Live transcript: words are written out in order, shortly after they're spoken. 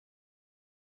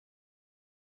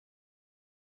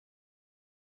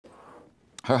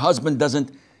Her husband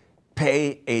doesn't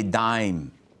pay a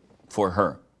dime for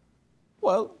her.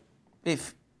 Well,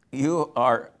 if you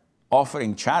are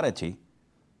offering charity,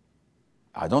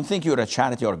 I don't think you're a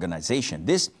charity organization.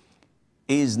 This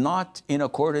is not in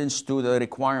accordance to the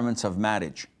requirements of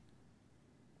marriage.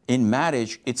 In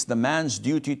marriage, it's the man's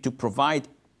duty to provide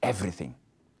everything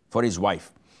for his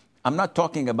wife. I'm not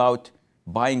talking about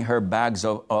buying her bags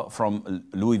from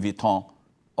Louis Vuitton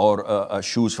or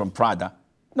shoes from Prada.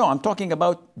 No, I'm talking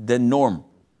about the norm.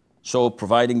 So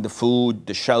providing the food,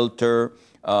 the shelter,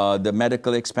 the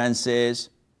medical expenses.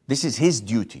 This is his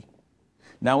duty.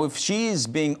 Now, if she is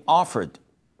being offered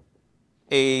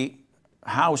a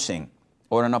housing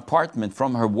or an apartment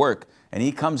from her work and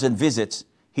he comes and visits,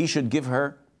 he should give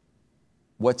her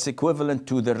what's equivalent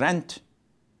to the rent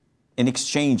in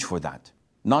exchange for that,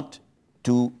 not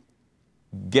to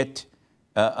get,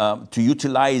 to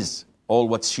utilize all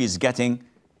what she's getting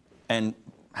and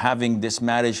having this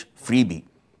marriage freebie.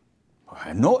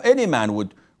 No, any man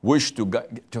would wish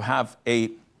to have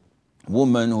a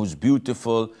woman who's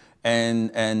beautiful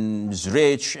and is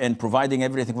rich and providing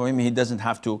everything for him. He doesn't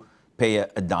have to pay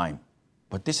a dime.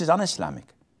 But this is un-Islamic.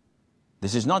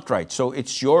 This is not right. So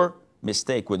it's your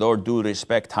mistake, with all due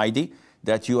respect, Heidi,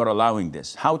 that you are allowing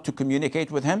this. How to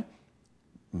communicate with him?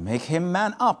 Make him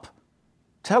man up.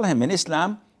 Tell him in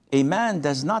Islam, a man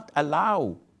does not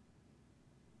allow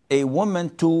a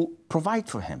woman to provide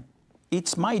for him.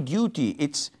 It's my duty.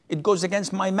 It goes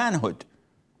against my manhood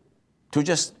to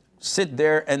just sit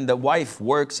there and the wife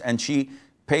works and she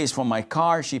pays for my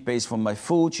car, she pays for my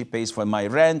food, she pays for my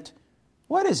rent.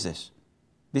 What is this?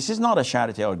 This is not a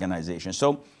charity organization.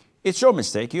 So it's your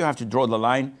mistake. You have to draw the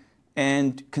line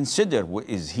and consider,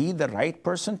 is he the right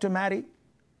person to marry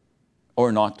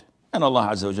or not? And Allah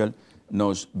Azza wa Jal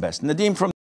knows best. Nadeem from